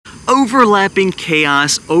overlapping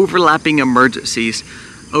chaos, overlapping emergencies,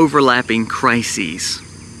 overlapping crises.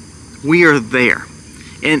 We are there.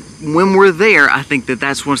 And when we're there, I think that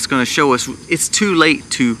that's what's going to show us it's too late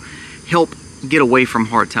to help get away from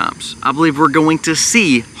hard times. I believe we're going to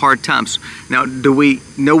see hard times. Now, do we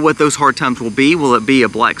know what those hard times will be? Will it be a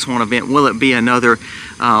black swan event? Will it be another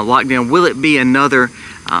lockdown? Will it be another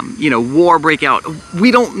war breakout?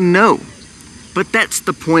 We don't know. But that's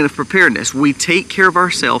the point of preparedness. We take care of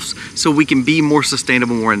ourselves so we can be more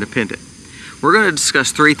sustainable, more independent. We're going to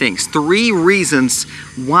discuss three things, 3 reasons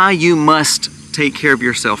why you must take care of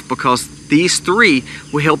yourself, because these 3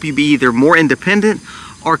 will help you be either more independent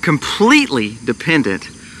or completely dependent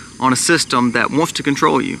on a system that wants to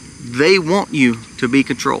control you. They want you to be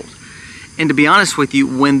controlled. And to be honest with you,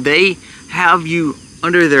 when they have you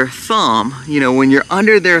under their thumb, when you're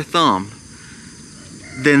under their thumb,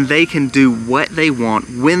 then they can do what they want,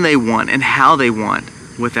 when they want, and how they want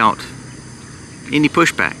without any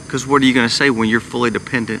pushback. Because what are you going to say when you're fully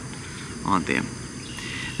dependent on them?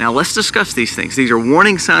 Now let's discuss these things. These are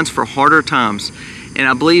warning signs for harder times, and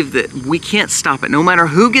I believe that we can't stop it. No matter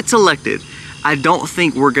who gets elected, I don't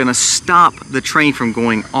think we're going to stop the train from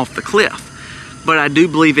going off the cliff. But I do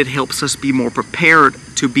believe it helps us be more prepared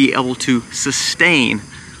to be able to sustain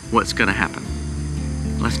what's going to happen.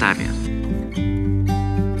 Let's dive in.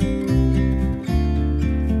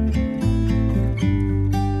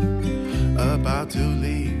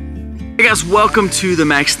 Hey guys, welcome to the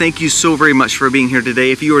Max. Thank you so very much for being here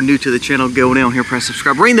today. If you are new to the channel, go down here, press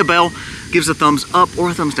subscribe, ring the bell, give us a thumbs up or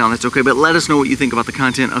a thumbs down, that's okay, but let us know what you think about the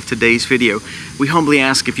content of today's video. We humbly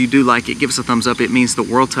ask if you do like it, give us a thumbs up. It means the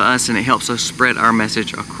world to us and it helps us spread our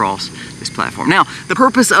message across this platform. Now, the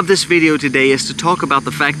purpose of this video today is to talk about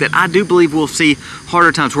the fact that I do believe we'll see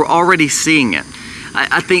harder times. We're already seeing it.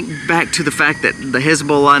 I think back to the fact that the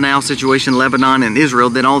Hezbollah now situation, Lebanon and Israel,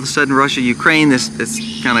 then all of a sudden Russia, Ukraine, this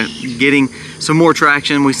kind of getting some more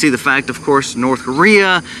traction. We see the fact, of course, North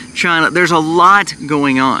Korea, China, there's a lot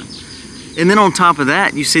going on. And then on top of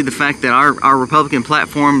that, you see the fact that our Republican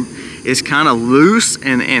platform is kind of loose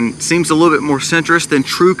and seems a little bit more centrist than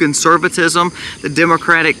true conservatism. The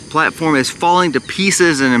Democratic platform is falling to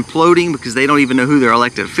pieces and imploding because they don't even know who their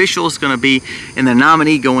elected official is going to be and the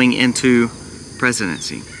nominee going into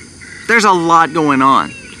presidency. There's a lot going on.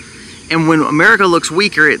 And when America looks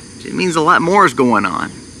weaker, it means a lot more is going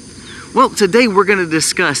on. Well, today we're going to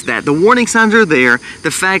discuss that. The warning signs are there, the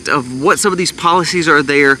fact of what some of these policies are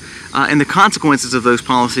there, and the consequences of those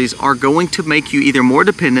policies are going to make you either more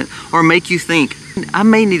dependent or make you think, I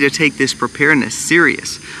may need to take this preparedness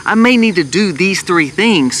serious. I may need to do these 3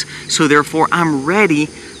 things, so therefore I'm ready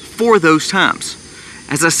for those times.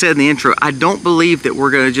 As I said in the intro, I don't believe that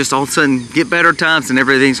we're going to just all of a sudden get better times and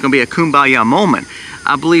everything's going to be a kumbaya moment.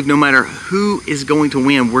 I believe no matter who is going to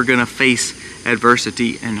win, we're going to face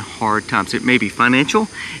adversity and hard times. It may be financial,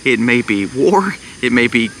 it may be war, it may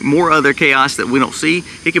be more other chaos that we don't see.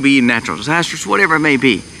 It could be natural disasters, whatever it may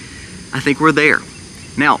be. I think we're there.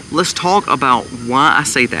 Now, let's talk about why I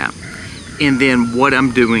say that and then what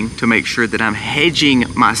I'm doing to make sure that I'm hedging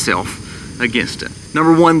myself against it.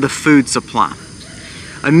 Number 1, the food supply.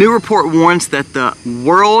 A new report warns that the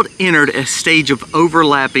world entered a stage of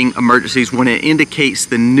overlapping emergencies when it indicates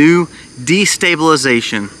the new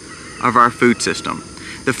destabilization of our food system.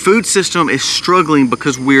 The food system is struggling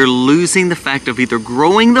because we're losing the fact of either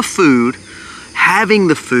growing the food, having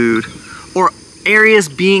the food, or areas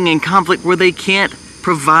being in conflict where they can't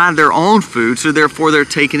provide their own food, so therefore they're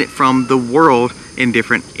taking it from the world in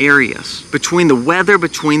different areas. Between the weather,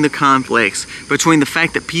 between the conflicts, between the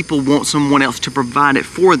fact that people want someone else to provide it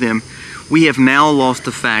for them, we have now lost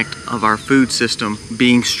the fact of our food system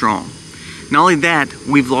being strong. Not only that,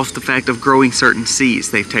 we've lost the fact of growing certain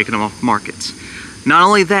seeds. They've taken them off markets. Not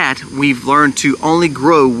only that, we've learned to only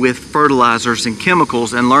grow with fertilizers and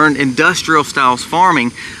chemicals and learn industrial styles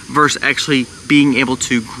farming versus actually being able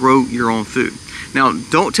to grow your own food. Now,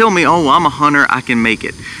 don't tell me, oh, I'm a hunter, I can make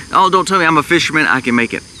it. Oh, don't tell me I'm a fisherman, I can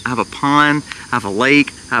make it. I have a pond, I have a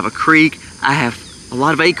lake, I have a creek, I have a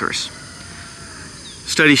lot of acres.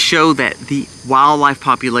 Studies show that the wildlife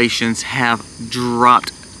populations have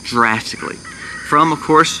dropped drastically. From, of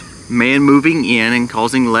course, man moving in and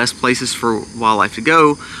causing less places for wildlife to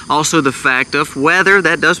go. Also the fact of weather,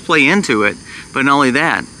 that does play into it. But not only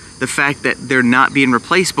that, the fact that they're not being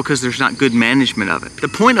replaced because there's not good management of it. The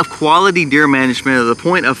point of quality deer management, or the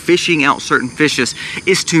point of fishing out certain fishes,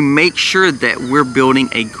 is to make sure that we're building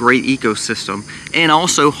a great ecosystem and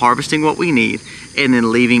also harvesting what we need and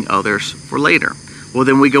then leaving others for later. Well,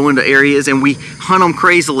 then we go into areas and we hunt them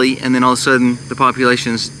crazily, and then all of a sudden the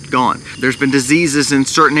population's gone. There's been diseases in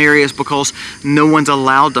certain areas because no one's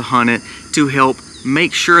allowed to hunt it to help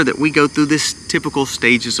make sure that we go through this typical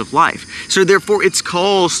stages of life. So therefore it's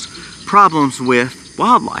caused problems with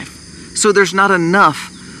wildlife. So there's not enough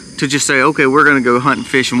to just say, okay, we're gonna go hunt and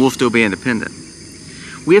fish and we'll still be independent.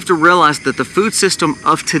 We have to realize that the food system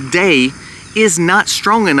of today is not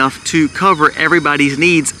strong enough to cover everybody's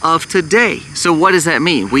needs of today. So what does that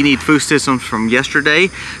mean? We need food systems from yesterday,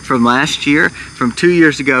 from last year, from 2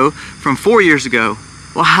 years ago, from 4 years ago.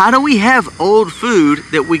 Well, how do we have old food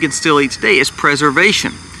that we can still eat today? It's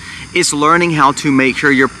preservation. It's learning how to make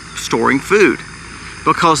sure you're storing food.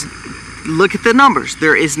 Because look at the numbers.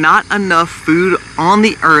 There is not enough food on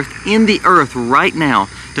the earth, in the earth right now,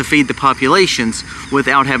 to feed the populations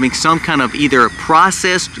without having some kind of either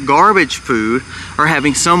processed garbage food or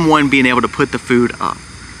having someone being able to put the food up.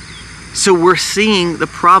 So we're seeing the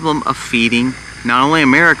problem of feeding not only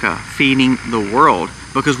America, feeding the world,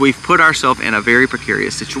 because we've put ourselves in a very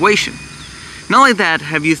precarious situation. Not only that,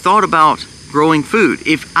 have you thought about growing food?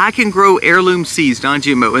 If I can grow heirloom seeds,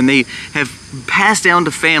 non-GMO, and they have passed down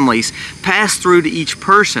to families, passed through to each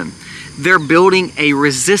person, they're building a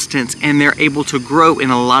resistance and they're able to grow in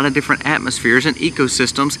a lot of different atmospheres and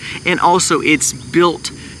ecosystems, and also it's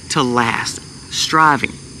built to last,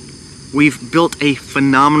 striving. We've built a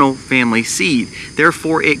phenomenal family seed.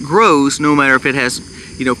 Therefore it grows no matter if it has,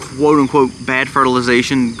 you know, quote unquote bad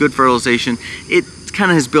fertilization, good fertilization. It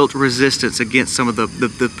kind of has built resistance against some of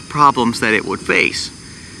the problems that it would face.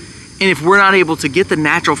 And if we're not able to get the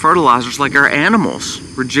natural fertilizers like our animals,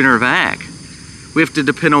 regenerative ag, we have to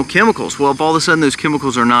depend on chemicals. Well, if all of a sudden those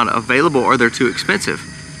chemicals are not available or they're too expensive,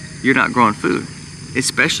 you're not growing food,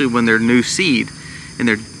 especially when they're new seed and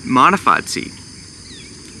they're modified seed.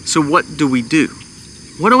 So what do we do?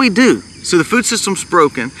 What do we do? So the food system's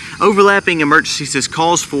broken. Overlapping emergencies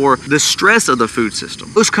calls for the stress of the food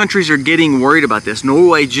system. Most countries are getting worried about this.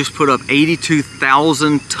 Norway just put up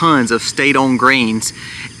 82,000 tons of state-owned grains,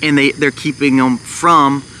 and they're keeping them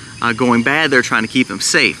from going bad. They're trying to keep them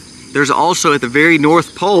safe. There's also at the very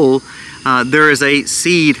North Pole, there is a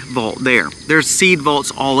seed vault there. There's seed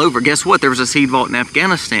vaults all over. Guess what? There was a seed vault in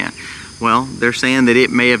Afghanistan. Well, they're saying that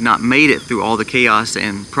it may have not made it through all the chaos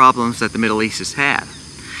and problems that the Middle East has had.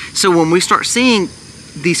 So when we start seeing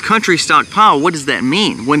these countries stockpile, what does that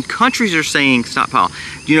mean? When countries are saying stockpile,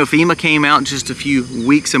 you know, FEMA came out just a few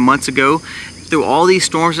weeks and months ago through all these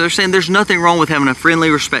storms. They're saying there's nothing wrong with having a friendly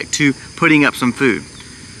respect to putting up some food.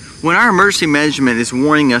 When our emergency management is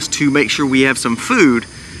warning us to make sure we have some food,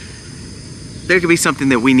 there could be something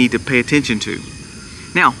that we need to pay attention to.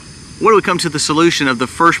 Now, what do we come to the solution of the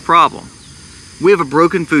first problem? We have a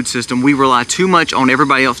broken food system. We rely too much on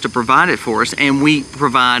everybody else to provide it for us, and we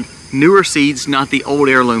provide newer seeds, not the old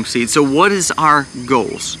heirloom seeds. So what is our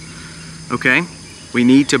goals? Okay, we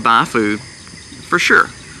need to buy food, for sure.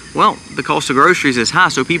 Well, the cost of groceries is high,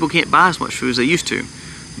 so people can't buy as much food as they used to.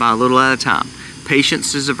 Buy a little at a time.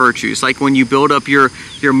 Patience is a virtue. It's like when you build up your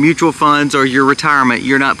mutual funds or your retirement,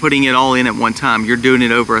 you're not putting it all in at one time. You're doing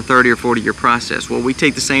it over a 30 or 40 year process. Well, we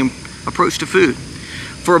take the same approach to food.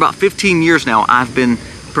 For about 15 years now, I've been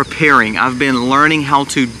preparing. I've been learning how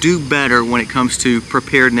to do better when it comes to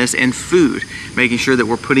preparedness and food, making sure that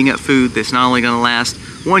we're putting up food that's not only going to last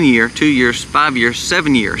 1 year, 2 years, 5 years,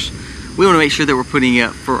 7 years. We want to make sure that we're putting it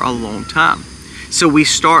up for a long time. So we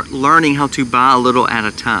start learning how to buy a little at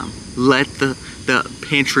a time. Let the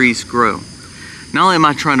pantries grow. Not only am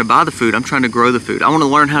I trying to buy the food, I'm trying to grow the food. I want to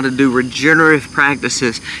learn how to do regenerative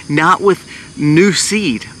practices, not with new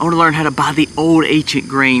seed. I want to learn how to buy the old ancient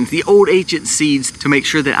grains, the old ancient seeds, to make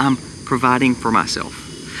sure that I'm providing for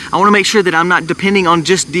myself. I want to make sure that I'm not depending on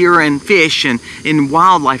just deer and fish and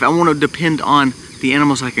wildlife. I want to depend on the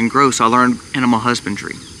animals I can grow, so I learn animal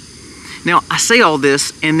husbandry. Now, I say all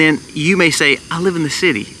this, and then you may say, I live in the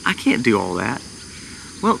city. I can't do all that.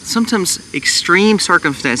 Well, sometimes extreme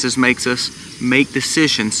circumstances makes us make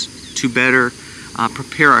decisions to better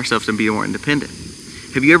prepare ourselves and be more independent.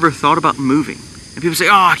 Have you ever thought about moving? And people say,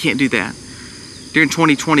 oh, I can't do that. During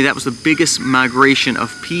 2020, that was the biggest migration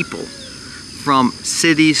of people from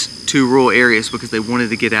cities to rural areas because they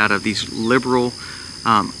wanted to get out of these liberal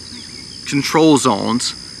control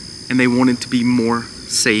zones, and they wanted to be more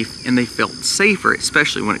safe, and they felt safer,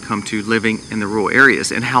 especially when it comes to living in the rural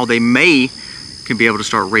areas and how they can be able to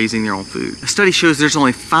start raising their own food. A study shows there's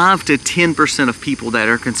only 5 to 10% of people that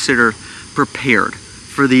are considered prepared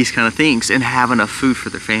for these kind of things and have enough food for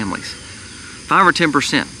their families. 5 or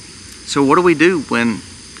 10%. So what do we do when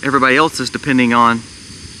everybody else is depending on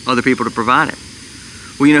other people to provide it?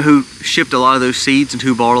 Well, you know who shipped a lot of those seeds and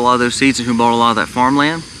who bought a lot of those seeds and who bought a lot of that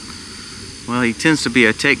farmland? Well, he tends to be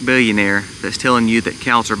a tech billionaire that's telling you that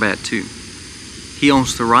cows are bad too. He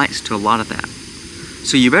owns the rights to a lot of that.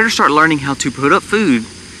 So you better start learning how to put up food,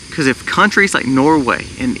 because if countries like Norway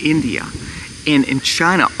and India and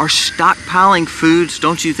China are stockpiling foods,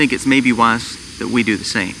 don't you think it's maybe wise that we do the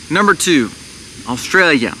same? Number 2,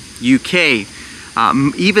 Australia, UK,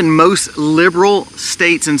 even most liberal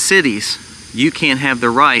states and cities, you can't have the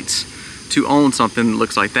rights to own something that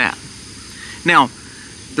looks like that. Now,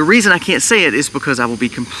 the reason I can't say it is because I will be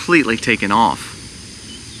completely taken off.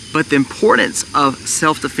 But the importance of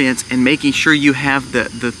self-defense and making sure you have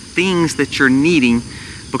the things that you're needing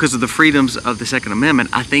because of the freedoms of the Second Amendment,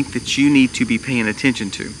 I think that you need to be paying attention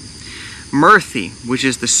to. Murphy, which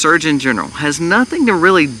is the Surgeon General, has nothing to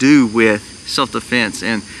really do with self-defense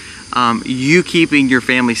and you keeping your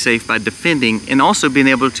family safe by defending and also being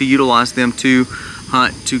able to utilize them to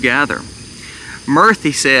hunt, to gather.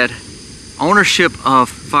 Murphy said, ownership of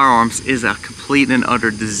firearms is a complete and utter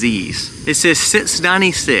disease. It says since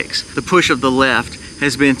 '96, the push of the left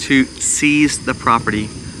has been to seize the property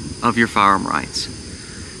of your firearm rights,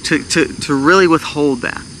 to really withhold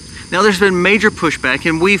that. Now there's been major pushback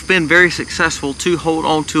and we've been very successful to hold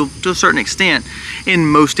on to a certain extent in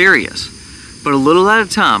most areas. But a little at a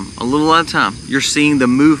time, you're seeing the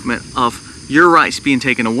movement of your rights being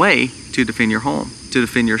taken away to defend your home, to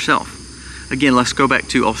defend yourself. Again, let's go back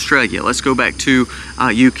to Australia, let's go back to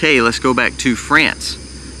UK, let's go back to France.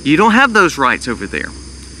 You don't have those rights over there.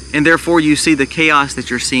 And therefore you see the chaos that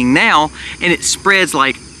you're seeing now, and it spreads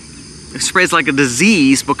like a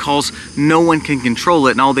disease because no one can control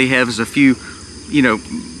it, and all they have is a few,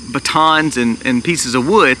 batons and pieces of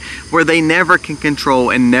wood where they never can control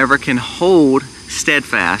and never can hold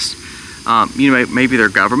steadfast. Maybe their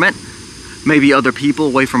government, maybe other people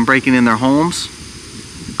away from breaking in their homes.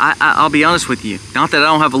 I'll be honest with you, not that I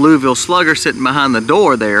don't have a Louisville Slugger sitting behind the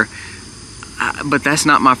door there, but that's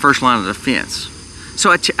not my first line of defense.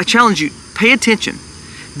 So I challenge you, pay attention.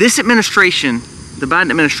 This administration, the Biden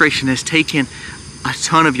administration, has taken a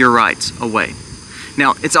ton of your rights away.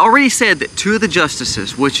 Now, it's already said that 2 of the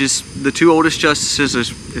justices, which is the 2 oldest justices,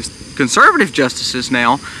 is conservative justices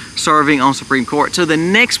now serving on Supreme Court. So the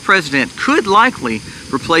next president could likely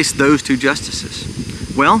replace those 2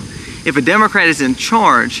 justices. Well, if a Democrat is in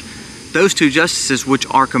charge, those 2 justices, which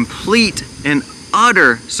are complete and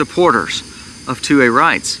utter supporters of 2A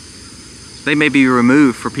rights, they may be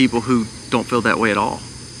removed for people who don't feel that way at all.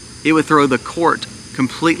 It would throw the court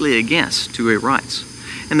completely against 2A rights.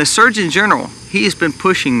 And the Surgeon General, he has been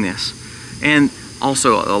pushing this, and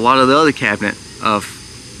also a lot of the other cabinet of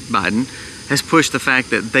Biden has pushed the fact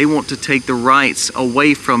that they want to take the rights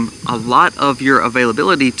away from a lot of your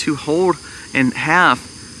availability to hold and have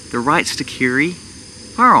the rights to carry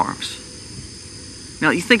firearms. Now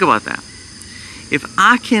you think about that. If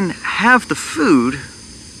I can have the food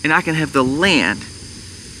and I can have the land,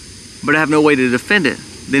 but I have no way to defend it,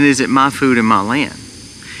 then is it my food and my land?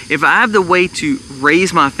 If I have the way to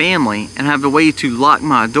raise my family and have the way to lock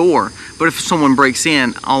my door, but if someone breaks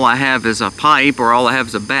in, all I have is a pipe or all I have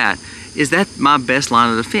is a bat, is that my best line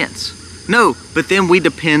of defense? No, but then we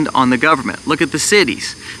depend on the government. Look at the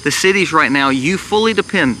cities. The cities right now, you fully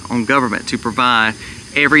depend on government to provide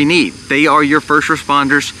every need. They are your first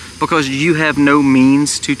responders because you have no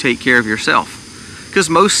means to take care of yourself. Because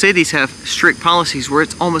most cities have strict policies where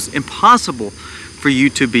it's almost impossible for you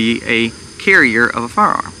to be a carrier of a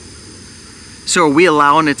firearm. So are we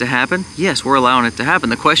allowing it to happen? Yes, we're allowing it to happen.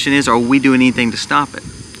 The question is, are we doing anything to stop it?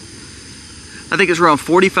 I think it's around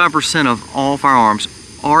 45% of all firearms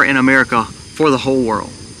are in America for the whole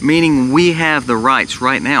world, meaning we have the rights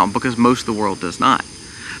right now because most of the world does not.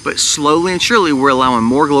 But slowly and surely we're allowing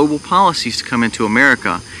more global policies to come into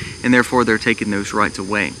America, and therefore they're taking those rights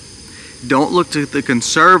away. Don't look to the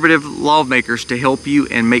conservative lawmakers to help you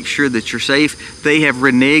and make sure that you're safe. They have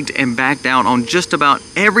reneged and backed out on just about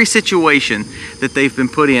every situation that they've been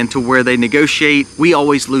put in to where they negotiate. We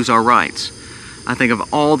always lose our rights. I think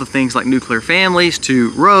of all the things like nuclear families,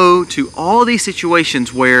 to Roe, to all these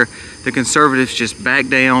situations where the conservatives just back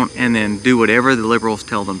down and then do whatever the liberals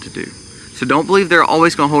tell them to do. So don't believe they're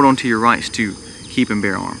always going to hold on to your rights to keep and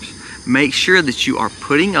bear arms. Make sure that you are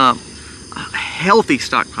putting up a healthy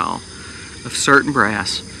stockpile of certain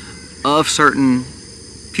brass, of certain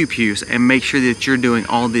pew-pews, and make sure that you're doing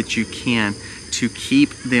all that you can to keep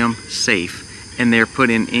them safe. And they're put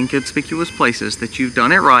in inconspicuous places, that you've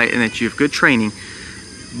done it right and that you have good training.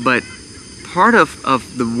 But part of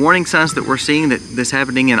the warning signs that we're seeing that's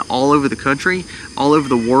happening in all over the country, all over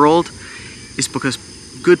the world, is because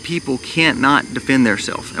good people can't not defend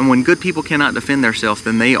themselves. And when good people cannot defend themselves,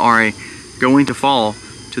 then they are going to fall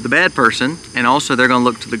to the bad person, and also they're going to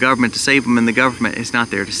look to the government to save them, and the government is not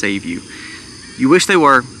there to save you. You wish they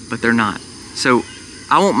were, but they're not. So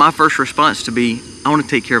I want my first response to be, I want to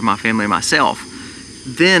take care of my family and myself.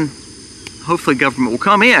 Then hopefully government will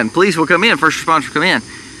come in, police will come in, first responders will come in.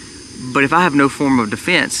 But if I have no form of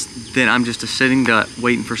defense, then I'm just a sitting duck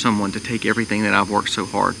waiting for someone to take everything that I've worked so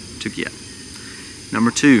hard to get. Number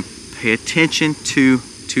 2, pay attention to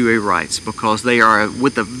 2A rights, because they are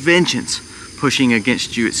with a vengeance pushing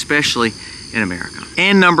against you, especially in America.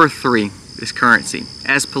 And number 3 is currency.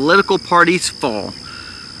 As political parties fall,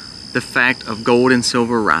 the fact of gold and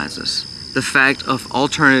silver rises. The fact of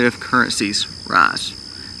alternative currencies rise.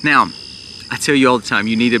 Now, I tell you all the time,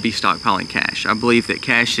 you need to be stockpiling cash. I believe that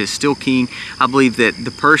cash is still king. I believe that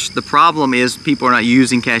the problem is people are not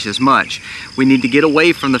using cash as much. We need to get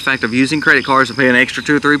away from the fact of using credit cards and pay an extra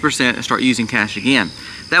 2 or 3% and start using cash again.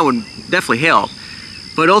 That would definitely help.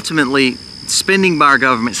 But ultimately, spending by our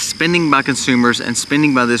government, spending by consumers, and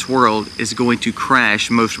spending by this world is going to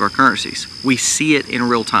crash most of our currencies. We see it in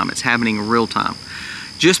real time. It's happening in real time.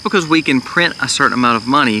 Just because we can print a certain amount of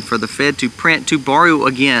money for the Fed to print, to borrow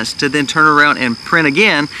against, to then turn around and print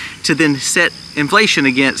again, to then set inflation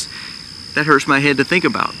against, that hurts my head to think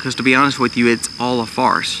about, because to be honest with you, it's all a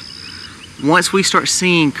farce. Once we start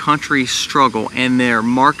seeing countries struggle and their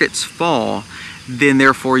markets fall, then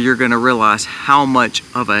therefore you're going to realize how much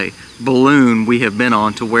of a balloon we have been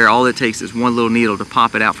on, to where all it takes is one little needle to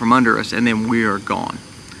pop it out from under us and then we are gone.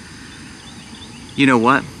 You know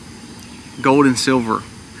what? Gold and silver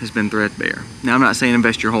has been threadbare. Now, I'm not saying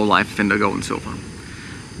invest your whole life into gold and silver.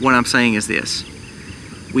 What I'm saying is this: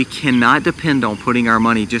 we cannot depend on putting our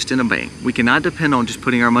money just in a bank. We cannot depend on just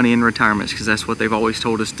putting our money in retirements, because that's what they've always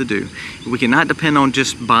told us to do. We cannot depend on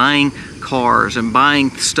just buying cars and buying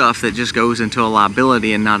stuff that just goes into a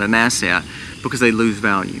liability and not an asset, because they lose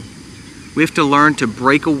value. We have to learn to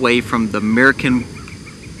break away from the American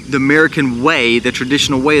way, the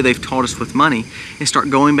traditional way they've taught us with money, and start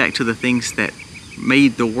going back to the things that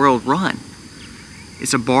made the world run.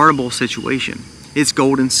 It's a barterable situation. It's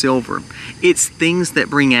gold and silver. It's things that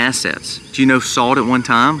bring assets. Do you know salt at one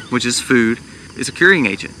time, which is food, is a curing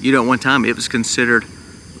agent? You know, at one time it was considered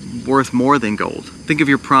worth more than gold. Think of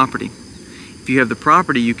your property. If you have the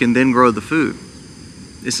property, you can then grow the food.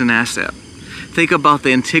 It's an asset. Think about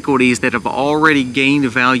the antiquities that have already gained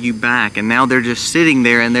value back, and now they're just sitting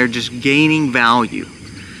there and they're just gaining value.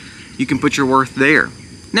 You can put your worth there.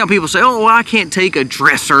 Now people say, oh, well, I can't take a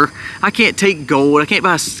dresser, I can't take gold, I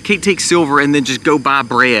can't take silver and then just go buy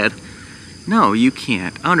bread. No, you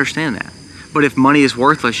can't. I understand that. But if money is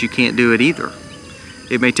worthless, you can't do it either.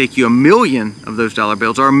 It may take you 1 million of those dollar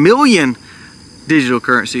bills or 1 million digital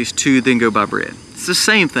currencies to then go buy bread. It's the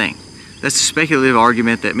same thing. That's a speculative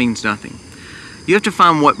argument that means nothing. You have to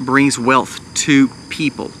find what brings wealth to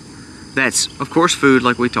people. That's, of course, food,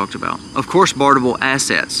 like we talked about. Of course, barterable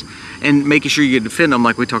assets, and making sure you defend them,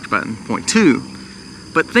 like we talked about in point 2.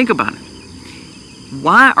 But think about it.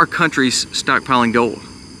 Why are countries stockpiling gold?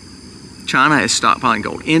 China is stockpiling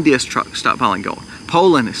gold. India is stockpiling gold.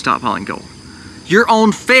 Poland is stockpiling gold. Your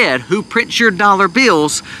own Fed, who prints your dollar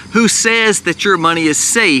bills, who says that your money is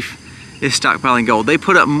safe, is stockpiling gold. They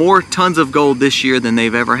put up more tons of gold this year than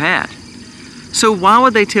they've ever had. So why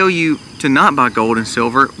would they tell you to not buy gold and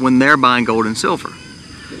silver when they're buying gold and silver?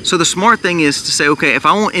 So the smart thing is to say, okay, if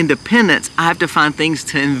I want independence, I have to find things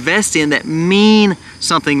to invest in that mean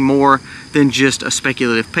something more than just a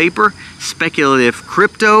speculative paper, speculative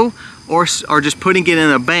crypto, or just putting it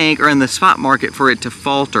in a bank or in the spot market for it to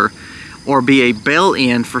falter or be a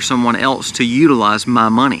bail-in for someone else to utilize my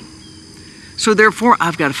money. So therefore,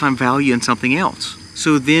 I've got to find value in something else.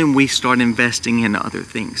 So then we start investing in other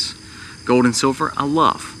things. Gold and silver, I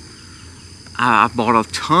love. I've bought a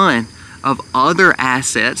ton of other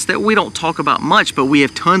assets that we don't talk about much, but we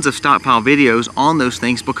have tons of stockpile videos on those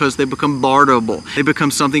things because they become barterable. They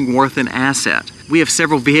become something worth an asset. We have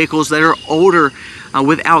several vehicles that are older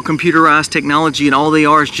without computerized technology, and all they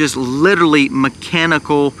are is just literally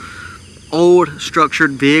mechanical, old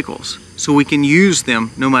structured vehicles. So we can use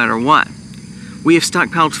them no matter what. We have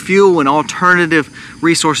stockpiled fuel and alternative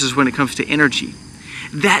resources when it comes to energy.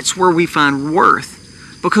 That's where we find worth.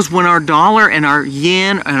 Because when our dollar and our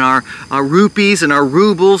yen and our rupees and our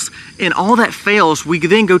rubles and all that fails, we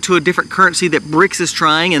then go to a different currency that BRICS is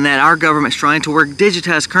trying and that our government's trying to work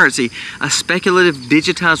digitized currency, a speculative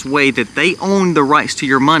digitized way that they own the rights to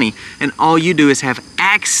your money, and all you do is have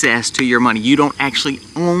access to your money. You don't actually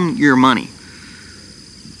own your money.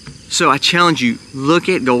 So I challenge you, look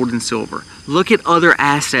at gold and silver. Look at other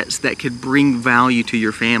assets that could bring value to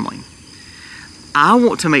your family. I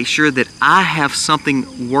want to make sure that I have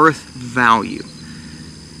something worth value.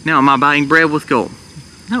 Now, am I buying bread with gold?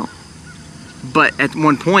 No. But at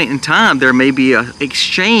one point in time, there may be an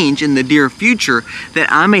exchange in the near future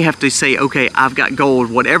that I may have to say, okay, I've got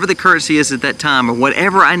gold, whatever the currency is at that time, or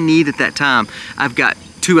whatever I need at that time. I've got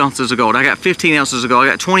 2 ounces of gold, I got 15 ounces of gold, I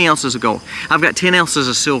got 20 ounces of gold, I've got 10 ounces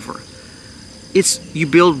of silver. You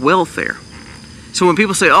build wealth there. So when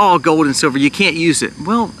people say, oh, gold and silver, you can't use it.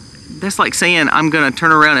 Well, that's like saying I'm gonna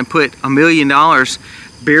turn around and put $1 million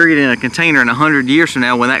buried in a container, and 100 years from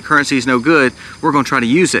now, when that currency is no good, we're gonna try to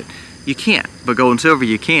use it. You can't, but gold and silver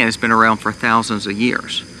you can. It's been around for thousands of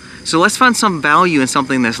years. So let's find some value in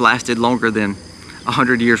something that's lasted longer than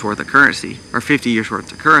 100 years worth of currency, or 50 years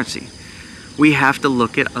worth of currency. We have to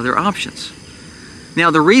look at other options.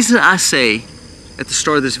 Now, the reason I say at the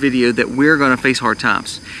start of this video that we're gonna face hard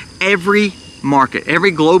times, every market,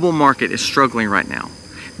 every global market is struggling right now.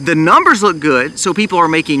 The numbers look good, so people are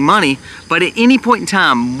making money, but at any point in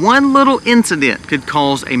time, one little incident could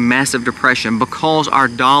cause a massive depression because our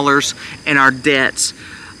dollars and our debts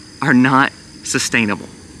are not sustainable.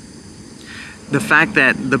 The fact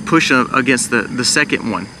that the push against the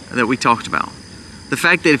second one that we talked about, the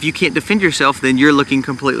fact that if you can't defend yourself, then you're looking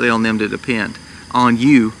completely on them to depend on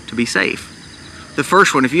you to be safe. The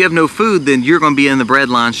first one, if you have no food, then you're going to be in the bread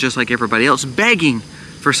lines just like everybody else, begging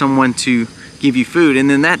for someone to give you food. And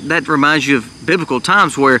then that reminds you of biblical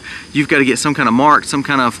times where you've got to get some kind of mark, some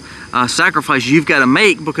kind of sacrifice you've got to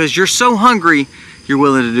make because you're so hungry, you're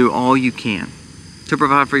willing to do all you can to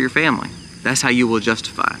provide for your family. That's how you will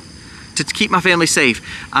justify it. To keep my family safe,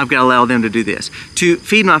 I've got to allow them to do this. To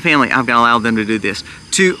feed my family, I've got to allow them to do this.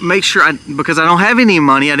 To make sure, because I don't have any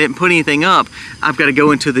money, I didn't put anything up, I've got to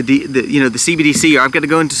go into the CBDC, or I've got to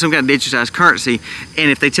go into some kind of digitized currency.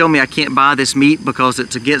 And if they tell me I can't buy this meat because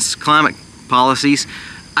it's against climate policies,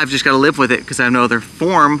 I've just got to live with it because I have no other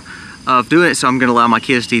form of doing it. So I'm going to allow my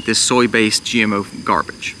kids to eat this soy-based GMO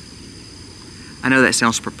garbage. I know that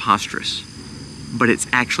sounds preposterous, but it's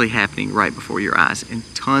actually happening right before your eyes in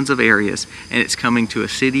tons of areas, and it's coming to a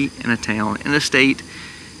city and a town and a state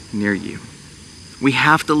near you. We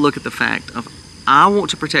have to look at the fact of, I want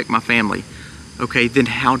to protect my family. Okay, then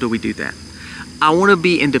how do we do that? I want to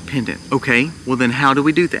be independent. Okay, well then how do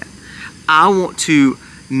we do that? I want to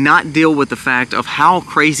not deal with the fact of how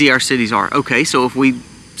crazy our cities are. Okay, so if we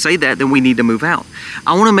say that, then we need to move out.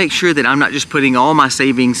 I want to make sure that I'm not just putting all my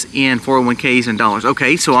savings in 401ks and dollars.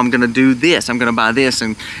 Okay, so I'm going to do this. I'm going to buy this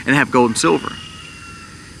and have gold and silver.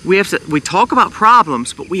 We talk about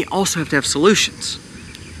problems, but we also have to have solutions.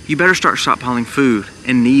 You better start stockpiling food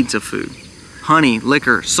and needs of food. Honey,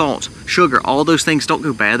 liquor, salt, sugar, all those things don't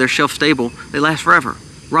go bad. They're shelf stable. They last forever.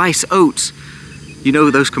 Rice, oats. You know,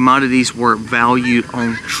 those commodities were valued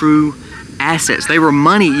on true assets. They were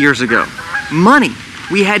money years ago. Money.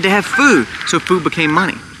 We had to have food, so food became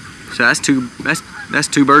money. So that's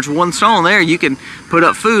two birds with one stone there. You can put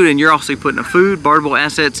up food, and you're also putting up food, barterable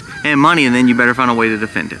assets, and money, and then you better find a way to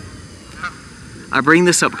defend it. I bring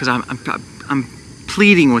this up because I'm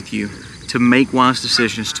pleading with you to make wise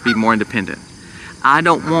decisions to be more independent. I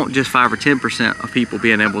don't want just 5 or 10% of people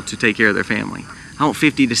being able to take care of their family. I want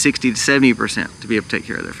 50 to 60 to 70% to be able to take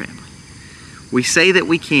care of their family. We say that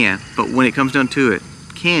we can, but when it comes down to it,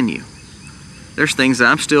 can you? There's things that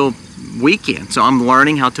I'm still weak in, so I'm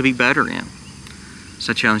learning how to be better in.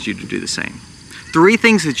 So I challenge you to do the same. 3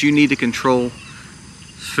 things that you need to control: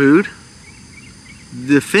 food,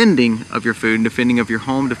 defending of your food, defending of your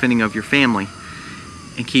home, defending of your family,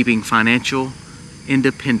 and keeping financial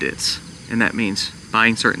independence. And that means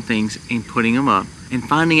buying certain things and putting them up, and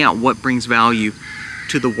finding out what brings value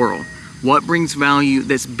to the world. What brings value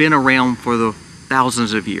that's been around for the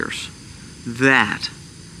thousands of years. That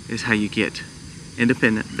is how you get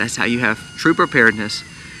independent. That's how you have true preparedness,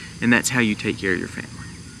 and that's how you take care of your family.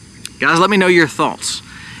 Guys, let me know your thoughts,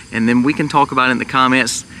 and then we can talk about it in the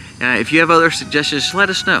comments. If you have other suggestions, just let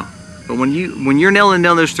us know. But when you're nailing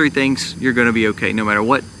down those 3 things, you're going to be okay. No matter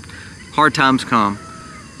what hard times come,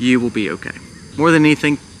 you will be okay. More than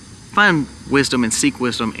anything, find wisdom and seek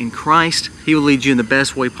wisdom in Christ. He will lead you in the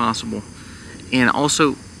best way possible. And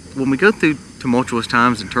also, when we go through tumultuous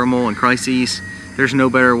times and turmoil and crises, there's no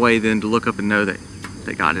better way than to look up and know that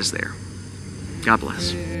God is there. God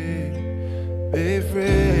bless.